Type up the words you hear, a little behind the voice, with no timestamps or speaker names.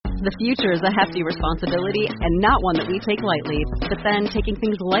The future is a hefty responsibility and not one that we take lightly. But then taking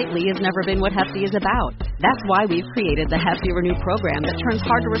things lightly has never been what Hefty is about. That's why we've created the Hefty Renew program that turns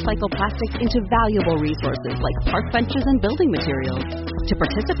hard-to-recycle plastics into valuable resources like park benches and building materials. To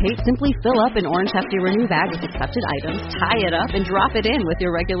participate, simply fill up an orange Hefty Renew bag with accepted items, tie it up, and drop it in with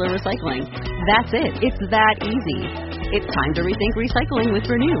your regular recycling. That's it. It's that easy. It's time to rethink recycling with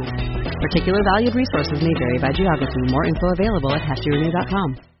Renew. Particular valued resources may vary by geography. More info available at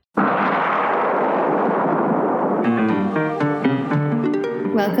heftyrenew.com.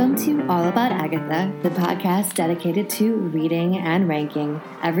 Welcome to All About Agatha, the podcast dedicated to reading and ranking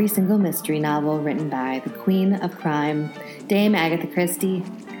every single mystery novel written by the Queen of Crime, Dame Agatha Christie.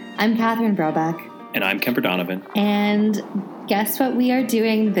 I'm Catherine Brobeck. And I'm Kemper Donovan. And guess what we are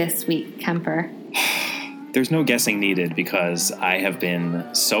doing this week, Kemper? There's no guessing needed because I have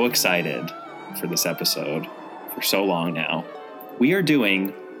been so excited for this episode for so long now. We are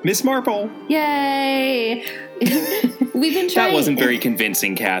doing Miss Marple. Yay! We've been trying. That wasn't very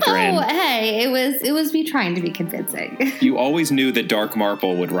convincing, Catherine. Oh, hey, it was me trying to be convincing. You always knew that Dark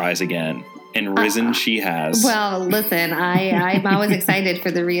Marple would rise again, and risen she has. Well, listen, I'm always excited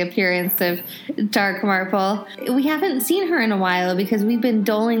for the reappearance of Dark Marple. We haven't seen her in a while because we've been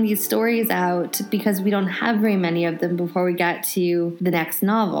doling these stories out because we don't have very many of them before we get to the next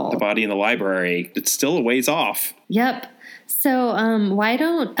novel. The Body in the Library. It's still a ways off. Yep. So why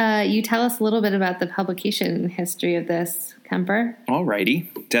don't you tell us a little bit about the publication history of this, Kemper?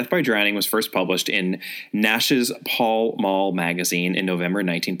 Alrighty. Death by Drowning was first published in Nash's Pall Mall magazine in November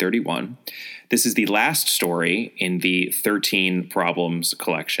 1931. This is the last story in the 13 Problems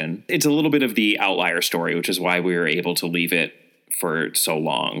collection. It's a little bit of the outlier story, which is why we were able to leave it for so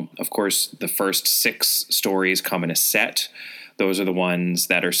long. Of course, the first 6 stories come in a set. Those are the ones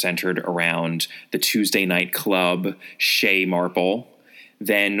that are centered around the Tuesday Night Club, Miss Marple.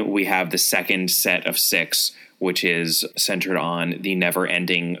 Then we have the second set of 6, which is centered on the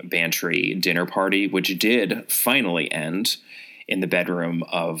never-ending Bantry dinner party, which did finally end in the bedroom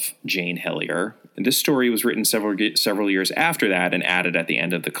of Jane Hillier. And this story was written several years after that and added at the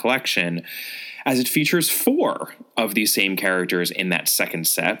end of the collection, as it features 4 of these same characters in that second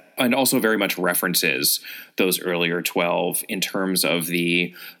set, and also very much references those earlier 12 in terms of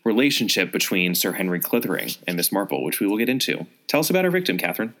the relationship between Sir Henry Clithering and Miss Marple, which we will get into. Tell us about our victim,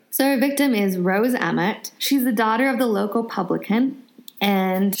 Catherine. So our victim is Rose Emmett. She's the daughter of the local publican,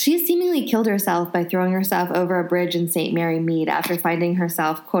 and she seemingly killed herself by throwing herself over a bridge in St. Mary Mead after finding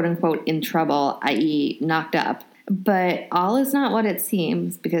herself, quote-unquote, in trouble, i.e. knocked up. But all is not what it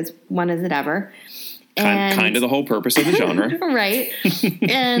seems, because when is it ever? Kind of the whole purpose of the genre. Right.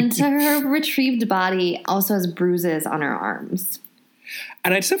 And her retrieved body also has bruises on her arms.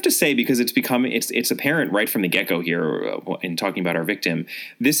 And I just have to say, because it's apparent right from the get-go here in talking about our victim,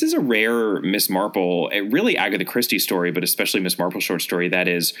 this is a rare Miss Marple, a really Agatha Christie story, but especially Miss Marple short story that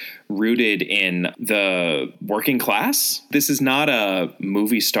is rooted in the working class. This is not a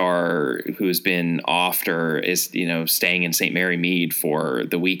movie star who has been offed or is, staying in St. Mary Mead for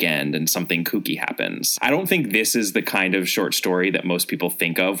the weekend and something kooky happens. I don't think this is the kind of short story that most people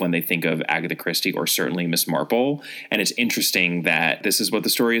think of when they think of Agatha Christie or certainly Miss Marple. And it's interesting that this is what the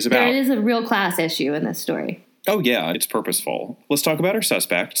story is about. There is a real class issue in this story. Oh, yeah, it's purposeful. Let's talk about our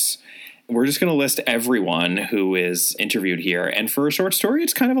suspects. We're just going to list everyone who is interviewed here. And for a short story,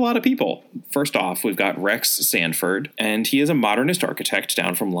 it's kind of a lot of people. First off, we've got Rex Sanford, and he is a modernist architect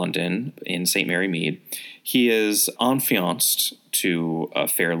down from London in St. Mary Mead. He is affianced to a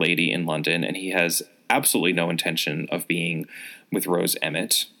fair lady in London, and he has absolutely no intention of being with Rose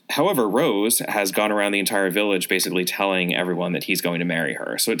Emmett. However, Rose has gone around the entire village basically telling everyone that he's going to marry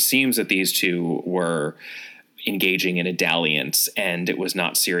her. So it seems that these two were engaging in a dalliance, and it was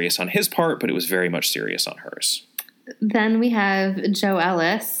not serious on his part, but it was very much serious on hers. Then we have Joe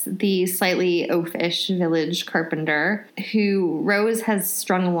Ellis, the slightly oafish village carpenter, who Rose has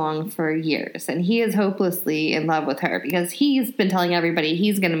strung along for years, and he is hopelessly in love with her because he's been telling everybody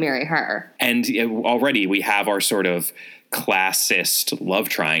he's going to marry her. And already we have our sort of classist love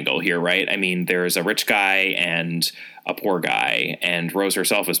triangle here, right? I mean, there's a rich guy and a poor guy, and Rose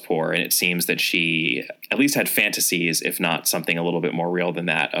herself is poor, and it seems that she at least had fantasies, if not something a little bit more real than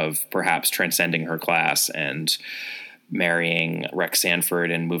that, of perhaps transcending her class and marrying Rex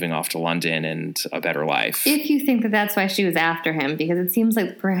Sanford and moving off to London and a better life. If you think that that's why she was after him, because it seems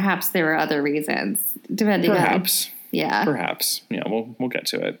like perhaps there were other reasons, depending perhaps. on... Yeah. Perhaps. Yeah, we'll get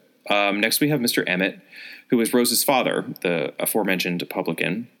to it. Next we have Mr. Emmett, who is Rose's father, the aforementioned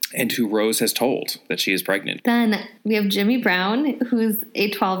publican. and who Rose has told that she is pregnant. Then we have Jimmy Brown, who's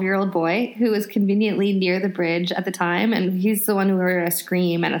a 12-year-old boy who was conveniently near the bridge at the time, and he's the one who heard a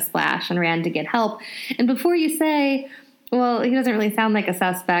scream and a splash and ran to get help. And before you say, well, he doesn't really sound like a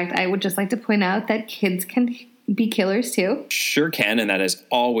suspect, I would just like to point out that kids can be killers too. Sure can, and that is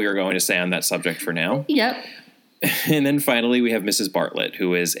all we are going to say on that subject for now. Yep. And then finally, we have Mrs. Bartlett,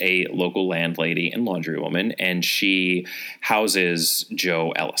 who is a local landlady and laundrywoman, and she houses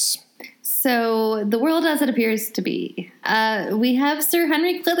Joe Ellis. So the world as it appears to be. We have Sir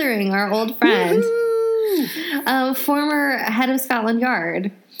Henry Clithering, our old friend, former head of Scotland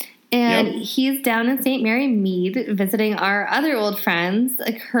Yard. And he's down in St. Mary Mead visiting our other old friends,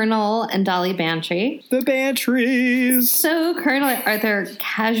 Colonel and Dolly Bantry. The Bantrys! So Colonel Arthur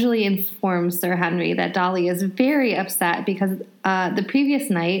casually informs Sir Henry that Dolly is very upset because the previous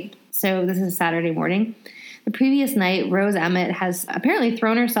night, so this is Saturday morning, the previous night, Rose Emmett has apparently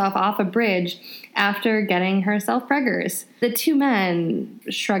thrown herself off a bridge after getting herself preggers. The two men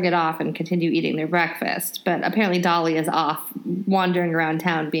shrug it off and continue eating their breakfast, but apparently Dolly is off wandering around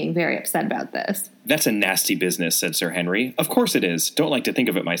town being very upset about this. That's a nasty business, said Sir Henry. Of course it is. Don't like to think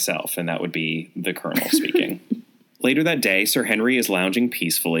of it myself, and that would be the Colonel speaking. Later that day, Sir Henry is lounging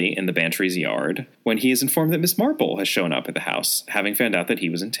peacefully in the Bantry's yard when he is informed that Miss Marple has shown up at the house, having found out that he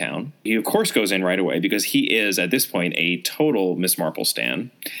was in town. He, of course, goes in right away because he is, at this point, a total Miss Marple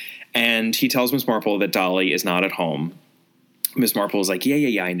stan. And he tells Miss Marple that Dolly is not at home. Miss Marple is like,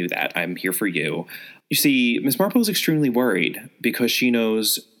 yeah, I knew that. I'm here for you. You see, Miss Marple is extremely worried because she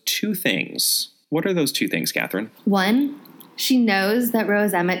knows two things. What are those two things, Catherine? One, she knows that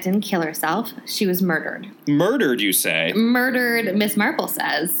Rose Emmett didn't kill herself. She was murdered. Murdered, you say? Murdered, Miss Marple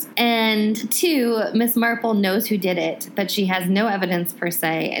says. And two, Miss Marple knows who did it, but she has no evidence per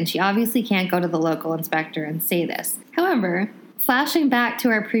se, and she obviously can't go to the local inspector and say this. However, flashing back to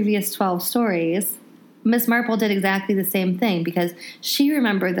our previous 12 stories, Miss Marple did exactly the same thing because she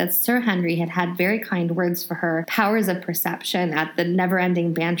remembered that Sir Henry had had very kind words for her powers of perception at the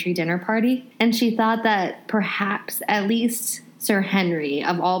never-ending Bantry dinner party, and she thought that perhaps at least Sir Henry,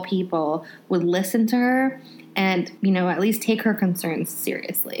 of all people, would listen to her and, at least take her concerns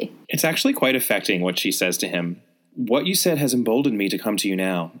seriously. It's actually quite affecting what she says to him. What you said has emboldened me to come to you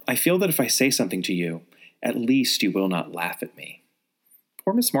now. I feel that if I say something to you, at least you will not laugh at me.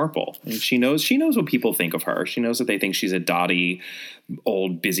 Poor Miss Marple. And she knows what people think of her. She knows that they think she's a dotty,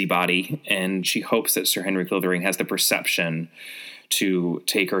 old busybody, and she hopes that Sir Henry Clithering has the perception to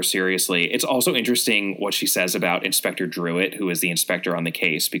take her seriously. It's also interesting what she says about Inspector Druitt, who is the inspector on the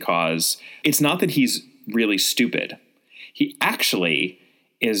case, because it's not that he's really stupid. He actually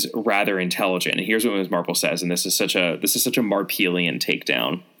is rather intelligent. And here's what Miss Marple says, and this is such a Marpelian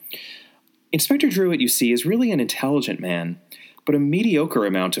takedown. Inspector Druitt, you see, is really an intelligent man. But a mediocre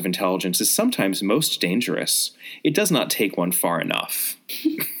amount of intelligence is sometimes most dangerous. It does not take one far enough.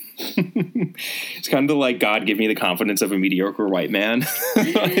 It's kind of like God give me the confidence of a mediocre white man. No,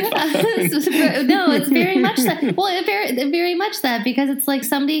 it's very much that. Well, very much that, because it's like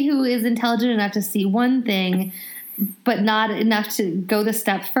somebody who is intelligent enough to see one thing, but not enough to go the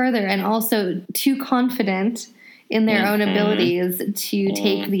step further, and also too confident in their own abilities to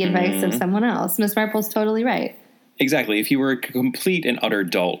take the advice of someone else. Miss Marple's totally right. Exactly. If he were a complete and utter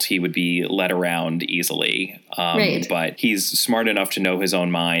dolt, he would be led around easily. Right. But he's smart enough to know his own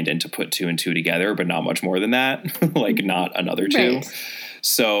mind and to put two and two together, but not much more than that. Like, not another two. Right.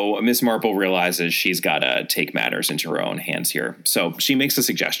 So Miss Marple realizes she's got to take matters into her own hands here. So she makes a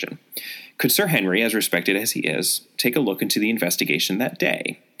suggestion. Could Sir Henry, as respected as he is, take a look into the investigation that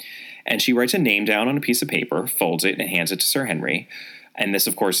day? And she writes a name down on a piece of paper, folds it, and hands it to Sir Henry. And this,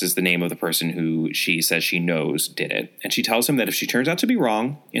 of course, is the name of the person who she says she knows did it. And she tells him that if she turns out to be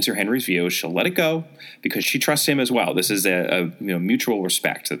wrong, in Sir Henry's view, she'll let it go because she trusts him as well. This is a mutual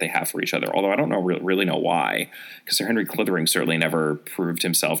respect that they have for each other, although I don't really know why, because Sir Henry Clithering certainly never proved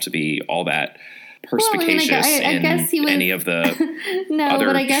himself to be all that perspicacious in any of the other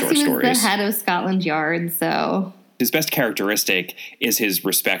but I guess short he was stories. The head of Scotland Yard, so... His best characteristic is his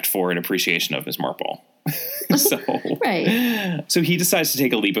respect for and appreciation of Miss Marple. Right. So he decides to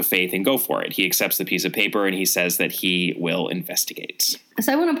take a leap of faith and go for it. He accepts the piece of paper and he says that he will investigate.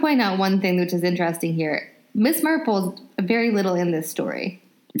 So I want to point out one thing which is interesting here. Miss Marple's very little in this story.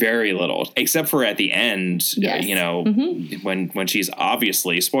 Very little, except for at the end, yes. When she's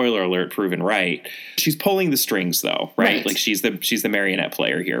obviously, spoiler alert, proven right. She's pulling the strings, though, right? Like she's the marionette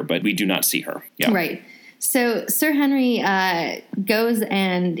player here, but we do not see her. Yeah. Right. So Sir Henry goes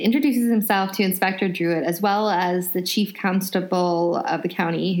and introduces himself to Inspector Druitt, as well as the chief constable of the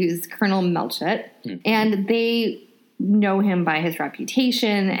county, who's Colonel Melchett. Mm-hmm. And they know him by his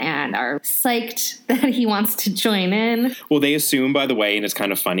reputation and are psyched that he wants to join in. Well, they assume, by the way, and it's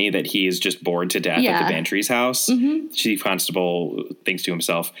kind of funny, that he is just bored to death at the Bantry's house. Chief Constable thinks to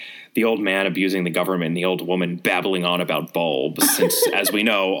himself, the old man abusing the government, the old woman babbling on about bulbs, since, as we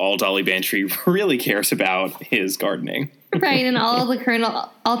know, all Dolly Bantry really cares about is gardening. Right, and all that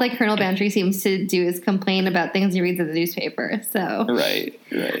Colonel Bantry seems to do is complain about things he reads in the newspaper. So Right.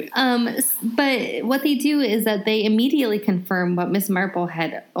 But what they do is that they immediately confirm what Miss Marple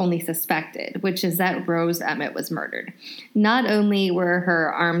had only suspected, which is that Rose Emmett was murdered. Not only were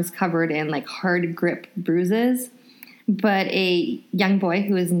her arms covered in like hard grip bruises, but a young boy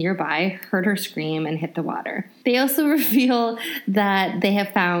who was nearby heard her scream and hit the water. They also reveal that they have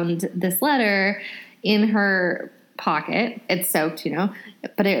found this letter in her pocket. It's soaked,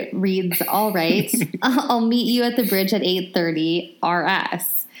 but it reads, all right, I'll meet you at the bridge at 8:30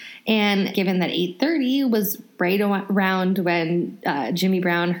 RS. And given that 8:30 was right around when Jimmy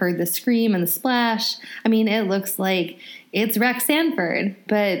Brown heard the scream and the splash, I mean, it looks like it's Rex Sanford,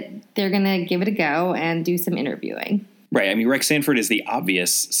 but they're going to give it a go and do some interviewing. Right. I mean, Rex Sanford is the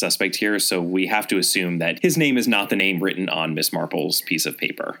obvious suspect here, so we have to assume that his name is not the name written on Miss Marple's piece of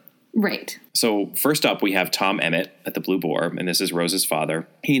paper. Right. So first up, we have Tom Emmett at the Blue Boar, and this is Rose's father.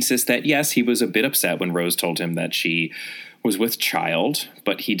 He insists that, yes, he was a bit upset when Rose told him that she was with child,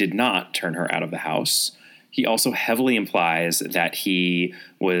 but he did not turn her out of the house. He also heavily implies that he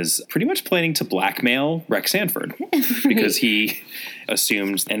was pretty much planning to blackmail Rex Sanford because he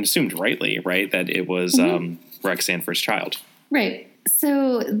assumed rightly, right, that it was Rex Sanford's child. Right.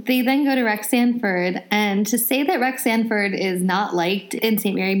 So they then go to Rex Sanford, and to say that Rex Sanford is not liked in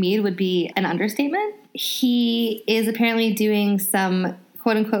St. Mary Mead would be an understatement. He is apparently doing some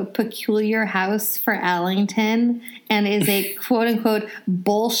quote-unquote peculiar house for Allington and is a quote-unquote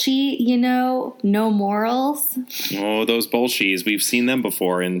bullshit, no morals. Oh, those bullshies. We've seen them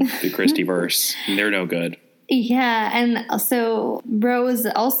before in the Christie verse. They're no good. Yeah, and so Rose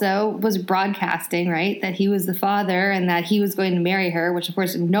also was broadcasting, right, that he was the father and that he was going to marry her, which, of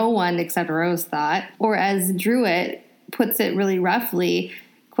course, no one except Rose thought. Or as Druitt puts it really roughly,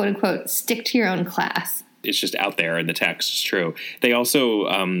 quote-unquote, stick to your own class. It's just out there in the text. It's true. They also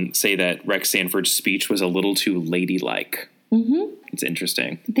say that Rex Sanford's speech was a little too ladylike. Mm-hmm. It's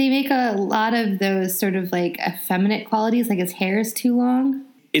interesting. They make a lot of those sort of like effeminate qualities, like his hair is too long.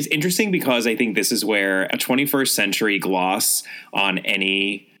 It's interesting because I think this is where a 21st century gloss on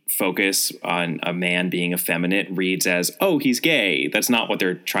any focus on a man being effeminate reads as, oh, he's gay. That's not what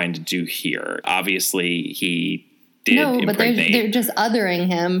they're trying to do here. Obviously, he did impregnate. No, but they're just othering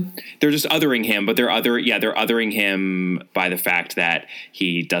him. They're just othering him, but they're othering him by the fact that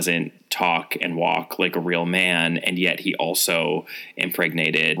he doesn't talk and walk like a real man, and yet he also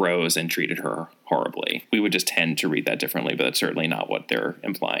impregnated Rose and treated her horribly. We would just tend to read that differently, but that's certainly not what they're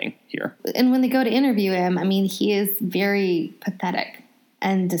implying here. And when they go to interview him, I mean, he is very pathetic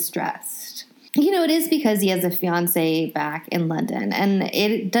and distressed. It is because he has a fiancée back in London, and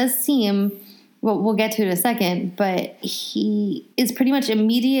it does seem, well, we'll get to it in a second, but he is pretty much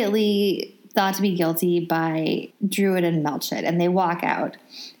immediately thought to be guilty by Druitt and Melchett, and they walk out.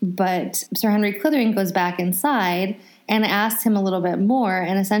 But Sir Henry Clithering goes back inside and asks him a little bit more,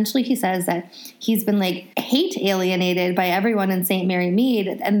 and essentially he says that he's been hate alienated by everyone in St. Mary Mead,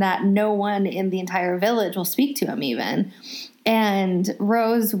 and that no one in the entire village will speak to him even. And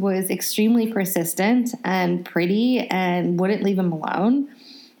Rose was extremely persistent and pretty and wouldn't leave him alone.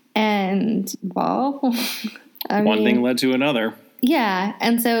 And, well, one thing led to another. Yeah,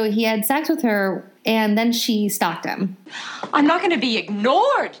 and so he had sex with her, and then she stalked him. I'm not going to be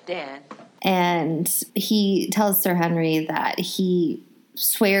ignored, Dan. And he tells Sir Henry that he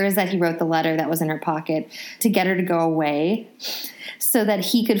swears that he wrote the letter that was in her pocket to get her to go away so that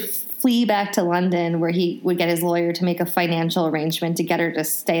he could flee back to London, where he would get his lawyer to make a financial arrangement to get her to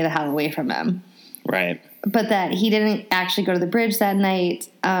stay the hell away from him. Right. But that he didn't actually go to the bridge that night,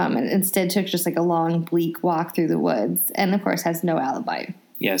 and instead took just a long, bleak walk through the woods, and of course has no alibi.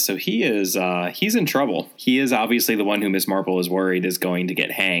 Yeah, so he is, he's in trouble. He is obviously the one who Miss Marple is worried is going to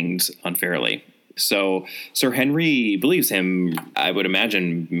get hanged unfairly. So Sir Henry believes him, I would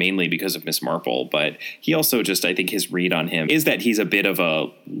imagine, mainly because of Miss Marple, but he also just, I think his read on him is that he's a bit of a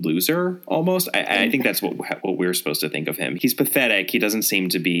loser, almost. I think that's what we're supposed to think of him. He's pathetic. He doesn't seem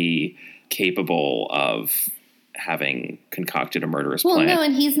to be capable of having concocted a murderous plan. Well, no,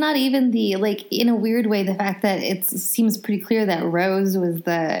 and he's not even the, in a weird way, the fact that it seems pretty clear that Rose was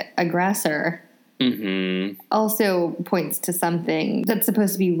the aggressor also points to something that's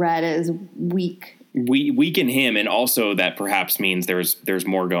supposed to be read as weak weaken him, and also that perhaps means there's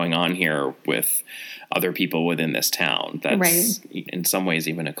more going on here with other people within this town. That's right. In some ways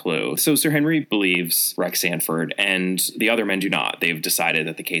even a clue. So Sir Henry believes Rex Sanford, and the other men do not. They've decided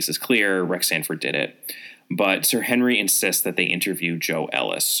that the case is clear. Rex Sanford did it. But Sir Henry insists that they interview Joe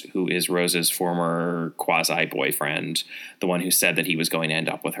Ellis, who is Rose's former quasi-boyfriend, the one who said that he was going to end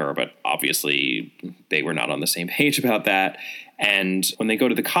up with her, but obviously they were not on the same page about that. And when they go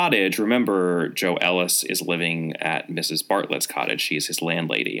to the cottage, remember, Joe Ellis is living at Mrs. Bartlett's cottage. She is his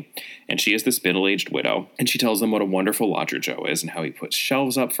landlady. And she is this middle-aged widow. And she tells them what a wonderful lodger Joe is and how he puts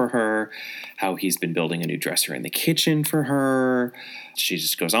shelves up for her, how he's been building a new dresser in the kitchen for her. She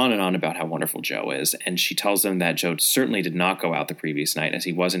just goes on and on about how wonderful Joe is. And she tells them that Joe certainly did not go out the previous night, as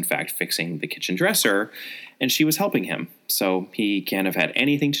he was, in fact, fixing the kitchen dresser, and she was helping him. So he can't have had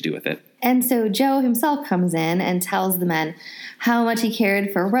anything to do with it. And so Joe himself comes in and tells the men how much he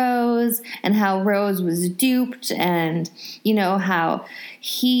cared for Rose and how Rose was duped and, how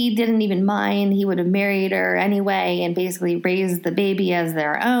he didn't even mind. He would have married her anyway and basically raised the baby as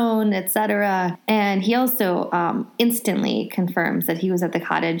their own, etc. And he also instantly confirms that he was at the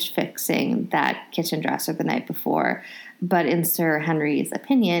cottage fixing that kitchen dresser the night before. But in Sir Henry's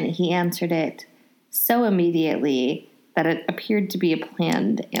opinion, he answered it so immediately that it appeared to be a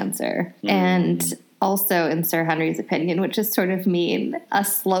planned answer. And also, in Sir Henry's opinion, which is sort of mean, a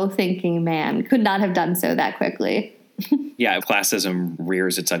slow-thinking man could not have done so that quickly. Yeah, classism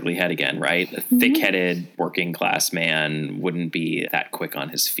rears its ugly head again, right? A thick-headed working-class man wouldn't be that quick on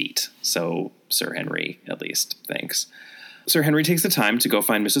his feet. So Sir Henry, at least, thinks. Sir Henry takes the time to go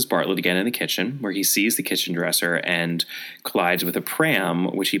find Mrs. Bartlett again in the kitchen, where he sees the kitchen dresser and collides with a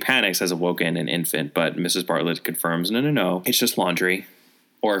pram, which he panics has awoken an infant, but Mrs. Bartlett confirms, no, it's just laundry.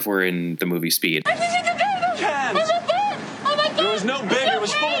 Or if we're in the movie Speed. I think it's a bag of cans! There's a bag! Oh my God! There was no bag, it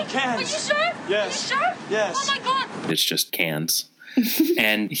was full of cans. Are you sure? Yes. Are you sure? Yes. Oh my God! It's just cans.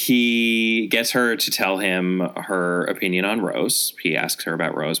 And he gets her to tell him her opinion on Rose. He asks her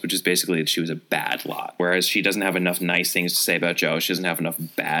about Rose, which is basically that she was a bad lot. Whereas she doesn't have enough nice things to say about Joe. She doesn't have enough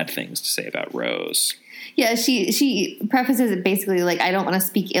bad things to say about Rose. Yeah, she prefaces it basically like, I don't want to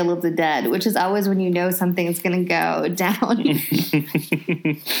speak ill of the dead, which is always when you know something's going to go down.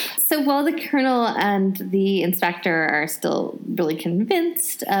 So while the colonel and the inspector are still really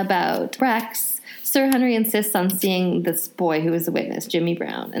convinced about Rex, Sir Henry insists on seeing this boy who is a witness, Jimmy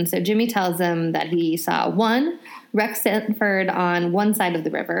Brown. And so Jimmy tells him that he saw 1, Rex Sanford on one side of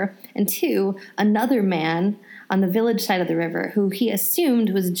the river, and 2, another man on the village side of the river who he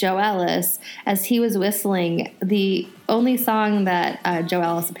assumed was Joe Ellis, as he was whistling the only song that Joe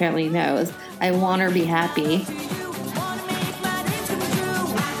Ellis apparently knows, I Wanna Be Happy.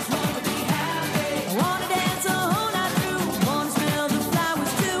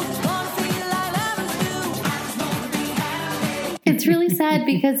 It's really sad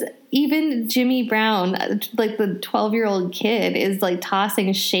because even Jimmy Brown, like the 12-year-old kid, is like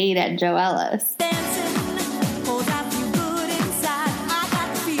tossing shade at Joe Ellis.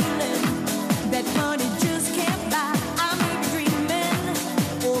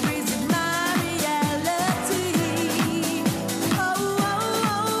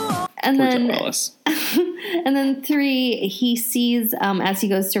 And then 3, he sees, as he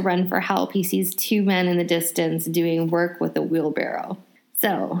goes to run for help, he sees 2 men in the distance doing work with a wheelbarrow.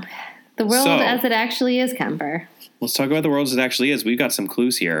 So, the world as it actually is, Kemper. Let's talk about the world as it actually is. We've got some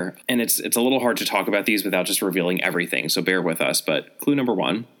clues here, and it's a little hard to talk about these without just revealing everything, so bear with us. But clue number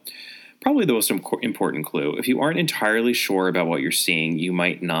 1, probably the most important clue. If you aren't entirely sure about what you're seeing, you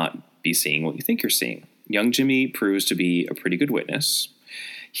might not be seeing what you think you're seeing. Young Jimmy proves to be a pretty good witness.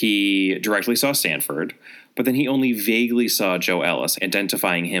 He directly saw Sanford, but then he only vaguely saw Joe Ellis,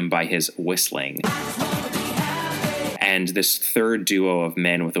 identifying him by his whistling. And this third duo of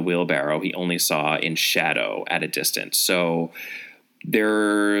men with a wheelbarrow he only saw in shadow at a distance. So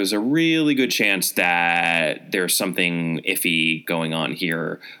there's a really good chance that there's something iffy going on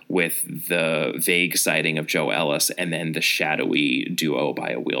here with the vague sighting of Joe Ellis and then the shadowy duo by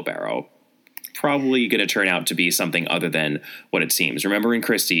a wheelbarrow. Probably going to turn out to be something other than what it seems. Remember in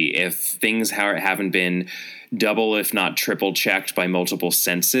Christie, if things haven't been double, if not triple checked by multiple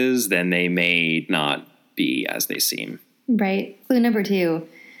senses, then they may not be as they seem. Right. Clue number 2,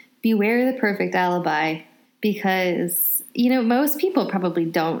 beware the perfect alibi, because, most people probably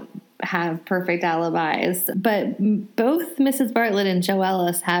don't have perfect alibis, but both Mrs. Bartlett and Joe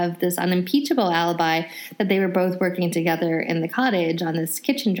Ellis have this unimpeachable alibi that they were both working together in the cottage on this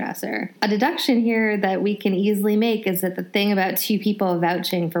kitchen dresser. A deduction here that we can easily make is that the thing about 2 people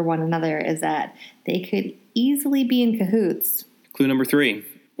vouching for one another is that they could easily be in cahoots. Clue number 3.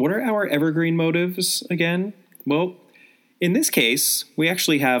 What are our evergreen motives again? Well, in this case, we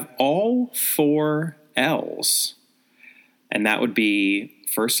actually have all 4 L's. And that would be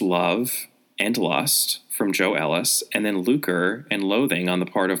first love and lust from Joe Ellis, and then lucre and loathing on the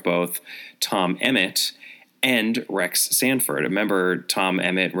part of both Tom Emmett and Rex Sanford. Remember, Tom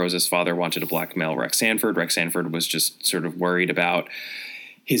Emmett, Rose's father, wanted to blackmail Rex Sanford. Rex Sanford was just sort of worried about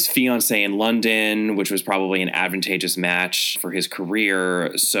his fiancée in London, which was probably an advantageous match for his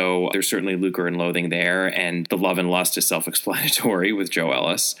career. So there's certainly lucre and loathing there. And the love and lust is self-explanatory with Joe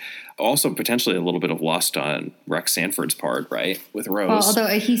Ellis. Also, potentially a little bit of lust on Rex Sanford's part, right? With Rose. Well,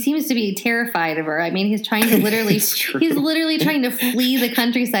 although he seems to be terrified of her. I mean, he's trying to literally, he's literally trying to flee the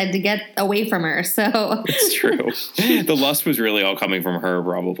countryside to get away from her. So it's true. The lust was really all coming from her,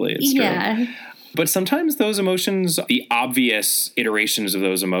 probably. It's true. Yeah. But sometimes those emotions, the obvious iterations of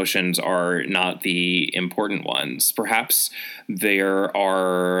those emotions are not the important ones. Perhaps there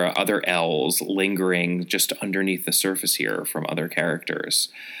are other L's lingering just underneath the surface here from other characters.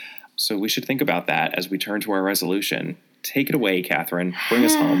 So we should think about that as we turn to our resolution. Take it away, Catherine. Bring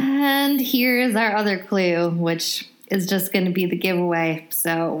us home. And here's our other clue, which is just going to be the giveaway.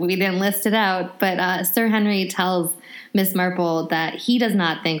 So we didn't list it out, but Sir Henry tells Miss Marple that he does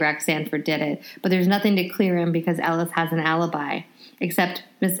not think Rex Sanford did it, but there's nothing to clear him because Ellis has an alibi. Except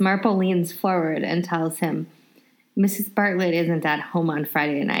Miss Marple leans forward and tells him, Mrs. Bartlett isn't at home on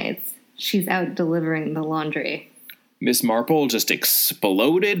Friday nights. She's out delivering the laundry. Miss Marple just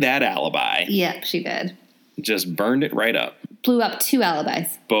exploded that alibi. Yep, she did. Just burned it right up. Blew up 2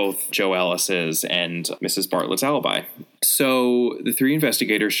 alibis. Both Joe Ellis's and Mrs. Bartlett's alibi. So the 3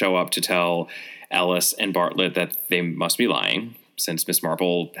 investigators show up to tell Ellis and Bartlett that they must be lying, since Miss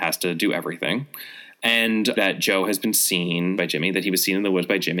Marple has to do everything, and that Joe has been seen by Jimmy, that he was seen in the woods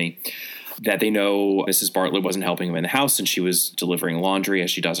by Jimmy, that they know Mrs. Bartlett wasn't helping him in the house and she was delivering laundry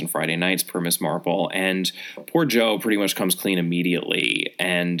as she does on Friday nights per Miss Marple. And poor Joe pretty much comes clean immediately.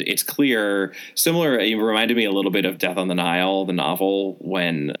 And it's clear, similar, it reminded me a little bit of Death on the Nile, the novel,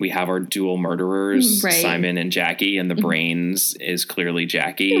 when we have our dual murderers, right, Simon and Jackie, and the brains is clearly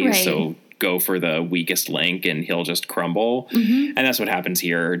Jackie. Right. So go for the weakest link and he'll just crumble. Mm-hmm. And that's what happens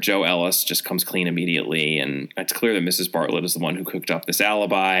here. Joe Ellis just comes clean immediately. And it's clear that Mrs. Bartlett is the one who cooked up this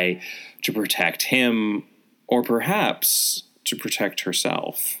alibi to protect him, or perhaps to protect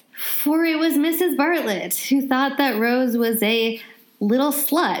herself. For it was Mrs. Bartlett who thought that Rose was a little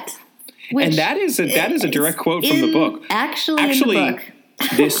slut. And that is a direct quote from the book. Actually in the book.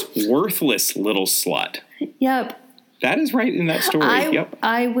 This worthless little slut. Yep. That is right in that story. Yep.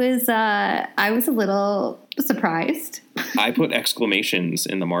 I was a little surprised. I put exclamations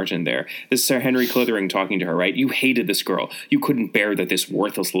in the margin there. This is Sir Henry Clithering talking to her, right? You hated this girl. You couldn't bear that this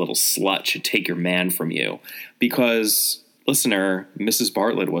worthless little slut should take your man from you. Because, listener, Mrs.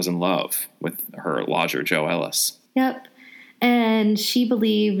 Bartlett was in love with her lodger, Joe Ellis. Yep. And she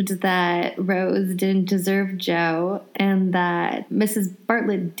believed that Rose didn't deserve Joe and that Mrs.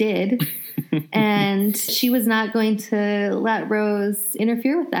 Bartlett did. And she was not going to let Rose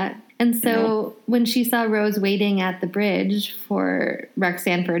interfere with that. And so when she saw Rose waiting at the bridge for Rex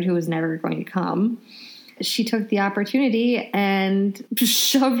Sanford, who was never going to come, she took the opportunity and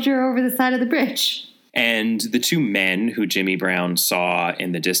shoved her over the side of the bridge. And the 2 men who Jimmy Brown saw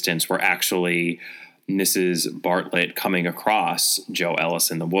in the distance were actually Mrs. Bartlett coming across Joe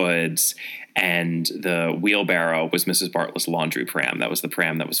Ellis in the woods, and the wheelbarrow was Mrs. Bartlett's laundry pram. That was the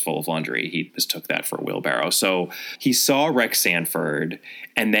pram that was full of laundry. He mistook that for a wheelbarrow. So he saw Rex Sanford,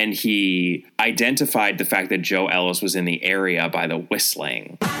 and then he identified the fact that Joe Ellis was in the area by the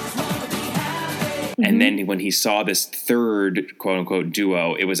whistling. Mm-hmm. And then when he saw this third quote-unquote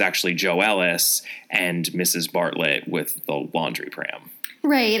duo, it was actually Joe Ellis and Mrs. Bartlett with the laundry pram.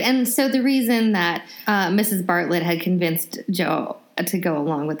 Right. And so the reason that Mrs. Bartlett had convinced Joe to go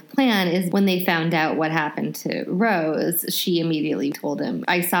along with the plan is when they found out what happened to Rose, she immediately told him,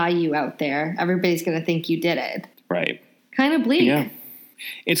 I saw you out there. Everybody's going to think you did it. Right. Kind of bleak. Yeah.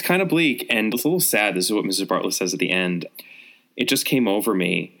 It's kind of bleak. And it's a little sad. This is what Mrs. Bartlett says at the end. It just came over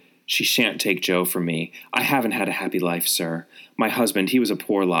me. She shan't take Joe from me. I haven't had a happy life, sir. My husband, he was a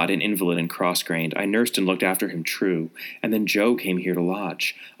poor lot, an invalid and cross-grained. I nursed and looked after him true. And then Joe came here to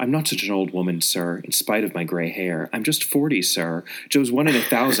lodge. I'm not such an old woman, sir, in spite of my gray hair. I'm just 40, sir. Joe's 1 in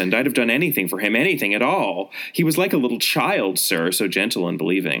 1,000. I'd have done anything for him, anything at all. He was like a little child, sir, so gentle and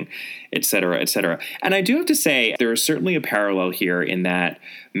believing, etc., etc. And I do have to say, there is certainly a parallel here in that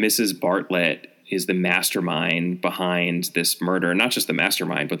Mrs. Bartlett is the mastermind behind this murder. Not just the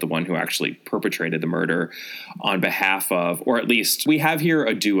mastermind, but the one who actually perpetrated the murder on behalf of, or at least we have here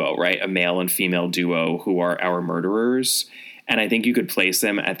a duo, right? A male and female duo who are our murderers. And I think you could place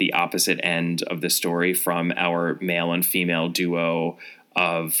them at the opposite end of the story from our male and female duo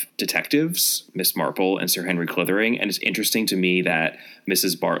of detectives, Miss Marple and Sir Henry Clithering. And it's interesting to me that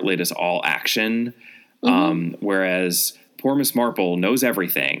Mrs. Bartlett is all action, whereas poor Miss Marple knows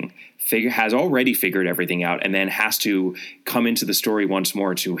everything, has already figured everything out, and then has to come into the story once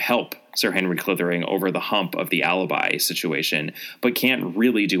more to help Sir Henry Clithering over the hump of the alibi situation, but can't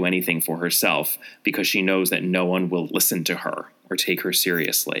really do anything for herself because she knows that no one will listen to her or take her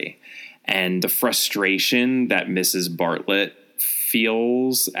seriously. And the frustration that Mrs. Bartlett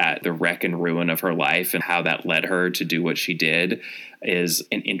feels at the wreck and ruin of her life and how that led her to do what she did is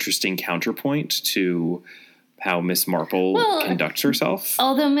an interesting counterpoint to how Miss Marple conducts herself.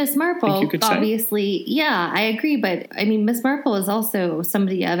 Although Miss Marple, obviously, yeah, I agree. But I mean, Miss Marple is also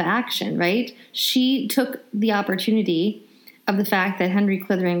somebody of action, right? She took the opportunity of the fact that Henry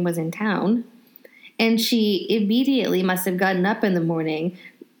Clithering was in town, and she immediately must have gotten up in the morning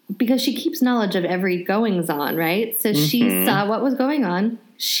because she keeps knowledge of every goings on, right? So she saw what was going on.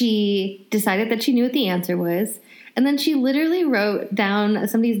 She decided that she knew what the answer was. And then she literally wrote down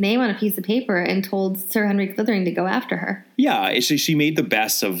somebody's name on a piece of paper and told Sir Henry Clithering to go after her. Yeah, she made the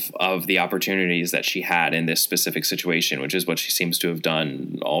best of the opportunities that she had in this specific situation, which is what she seems to have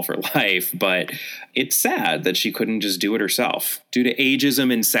done all of her life. But it's sad that she couldn't just do it herself due to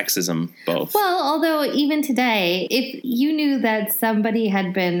ageism and sexism, both. Well, although even today, if you knew that somebody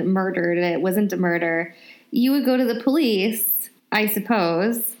had been murdered and it wasn't a murder, you would go to the police, I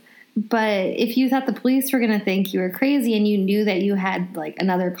suppose. But if you thought the police were going to think you were crazy and you knew that you had like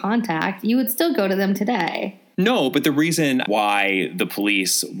another contact, you would still go to them today. No, but the reason why the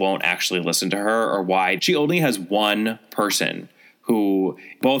police won't actually listen to her, or why she only has one person who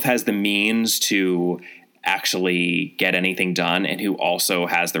both has the means to actually get anything done and who also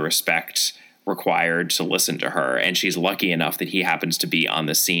has the respect required to listen to her. And she's lucky enough that he happens to be on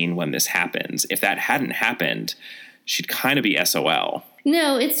the scene when this happens. If that hadn't happened, she'd kind of be SOL.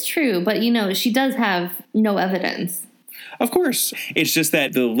 No, it's true. But, you know, she does have no evidence. Of course. It's just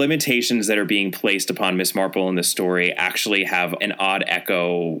that the limitations that are being placed upon Miss Marple in this story actually have an odd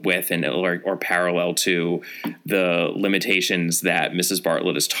echo with or parallel to the limitations that Mrs.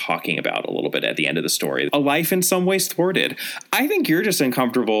 Bartlett is talking about a little bit at the end of the story. A life in some ways thwarted. I think you're just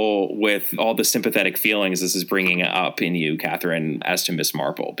uncomfortable with all the sympathetic feelings this is bringing up in you, Catherine, as to Miss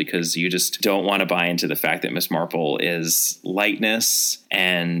Marple, because you just don't want to buy into the fact that Miss Marple is lightness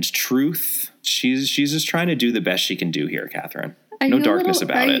and truth. She's just trying to do the best she can do here, Catherine. No darkness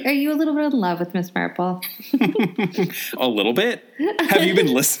about it. Are you a little bit in love with Miss Marple? A little bit? Have you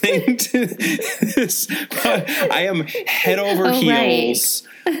been listening to this? I am head over heels,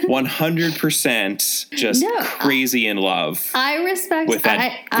 100% just crazy in love. I respect with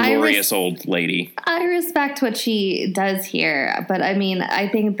that glorious old lady. I respect what she does here, but I mean, I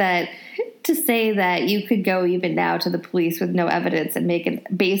think that to say that you could go even now to the police with no evidence and make a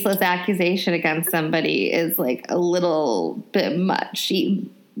baseless accusation against somebody is like a little bit much, you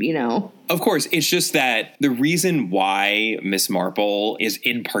know. Of course, it's just that the reason why Miss Marple is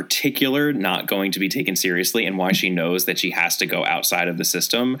in particular not going to be taken seriously and why she knows that she has to go outside of the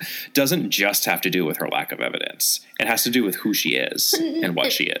system doesn't just have to do with her lack of evidence. It has to do with who she is and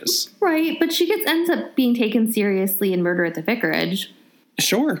what she is. Right, but she ends up being taken seriously in Murder at the Vicarage.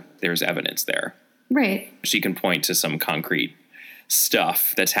 Sure, there's evidence there. Right. She can point to some concrete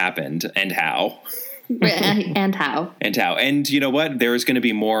stuff that's happened and how. And how. And you know what? There's going to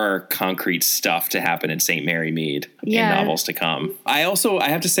be more concrete stuff to happen in St. Mary Mead in novels to come. I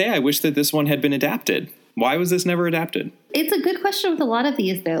have to say, I wish that this one had been adapted. Why was this never adapted? It's a good question with a lot of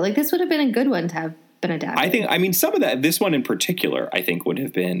these, though. Like, this would have been a good one to have been adapted. Some of that, this one in particular, I think would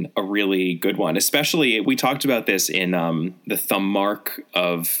have been a really good one. Especially, we talked about this in the Thumb Mark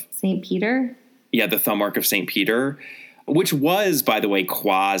of St. Peter. Yeah, the Thumb Mark of St. Peter, which was, by the way,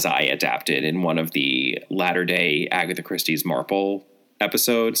 quasi-adapted in one of the latter-day Agatha Christie's Marple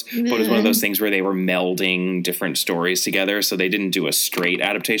episodes. But it was one of those things where they were melding different stories together, so they didn't do a straight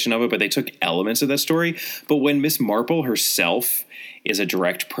adaptation of it, but they took elements of that story. But when Miss Marple herself is a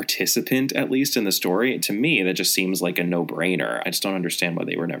direct participant, at least in the story, to me, that just seems like a no-brainer. I just don't understand why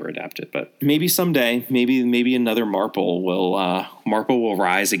they were never adapted. But maybe someday, maybe another Marple will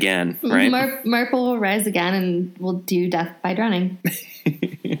rise again, right? Marple will rise again and will do Death by Drowning.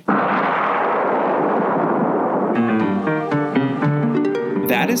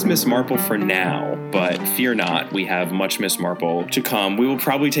 That is Miss Marple for now. but fear not, we have much Miss Marple to come. We will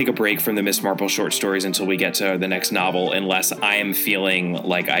probably take a break from the Miss Marple short stories until we get to the next novel, unless I am feeling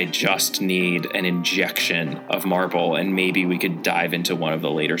like I just need an injection of Marple, and maybe we could dive into one of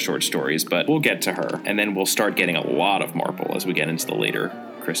the later short stories, but we'll get to her, and then we'll start getting a lot of Marple as we get into the later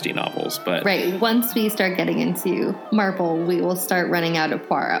Christie novels. But right, once we start getting into Marple, we will start running out of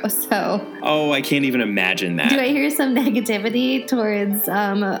Poirot. So, oh, I can't even imagine that. Do I hear some negativity towards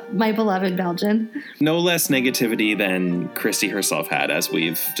my beloved Belgian? No less negativity than Christie herself had, as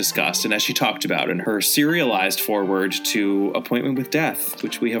we've discussed, and as she talked about in her serialized foreword to Appointment with Death,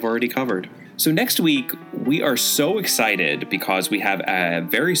 which we have already covered. So next week, we are so excited because we have a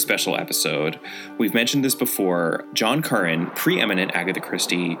very special episode. We've mentioned this before. John Curran, preeminent Agatha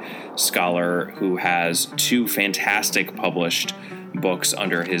Christie scholar who has 2 fantastic published books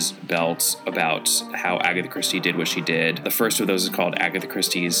under his belt about how Agatha Christie did what she did. The first of those is called Agatha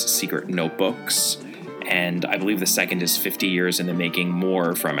Christie's Secret Notebooks. And I believe the second is 50 Years in the Making,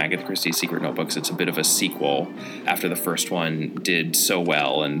 more from Agatha Christie's Secret Notebooks. It's a bit of a sequel after the first one did so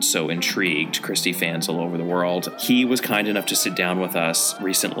well and so intrigued Christie fans all over the world. He was kind enough to sit down with us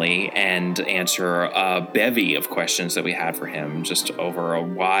recently and answer a bevy of questions that we had for him, just over a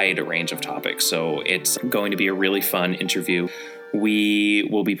wide range of topics. So it's going to be a really fun interview. We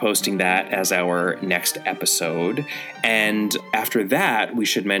will be posting that as our next episode. And after that, we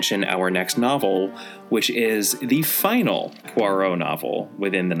should mention our next novel, which is the final Poirot novel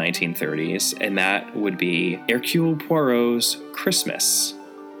within the 1930s. And that would be Hercule Poirot's Christmas.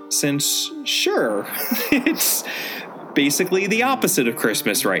 Since, sure, it's basically the opposite of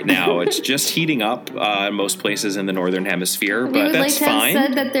Christmas right now. It's just heating up in most places in the Northern Hemisphere, but that's fine. Have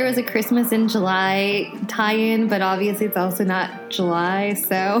said that there was a Christmas in July tie-in, but obviously it's also not July,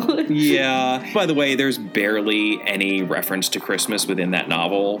 so... Yeah. By the way, there's barely any reference to Christmas within that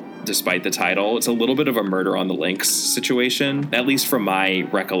novel, despite the title. It's a little bit of a Murder on the Links situation, at least from my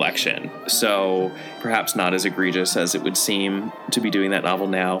recollection. So perhaps not as egregious as it would seem to be doing that novel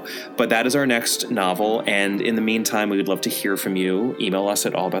now. But that is our next novel, and in the meantime, we would love to hear from you. Email us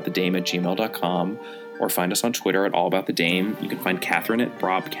at allaboutthedame@gmail.com or find us on Twitter at allaboutthedame. You can find Catherine at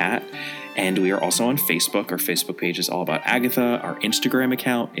brobcat. And we are also on Facebook. Our Facebook page is All About Agatha. Our Instagram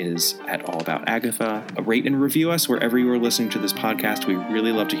account is at All About Agatha. Rate and review us wherever you are listening to this podcast. We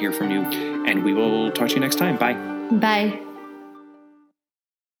really love to hear from you. And we will talk to you next time. Bye. Bye.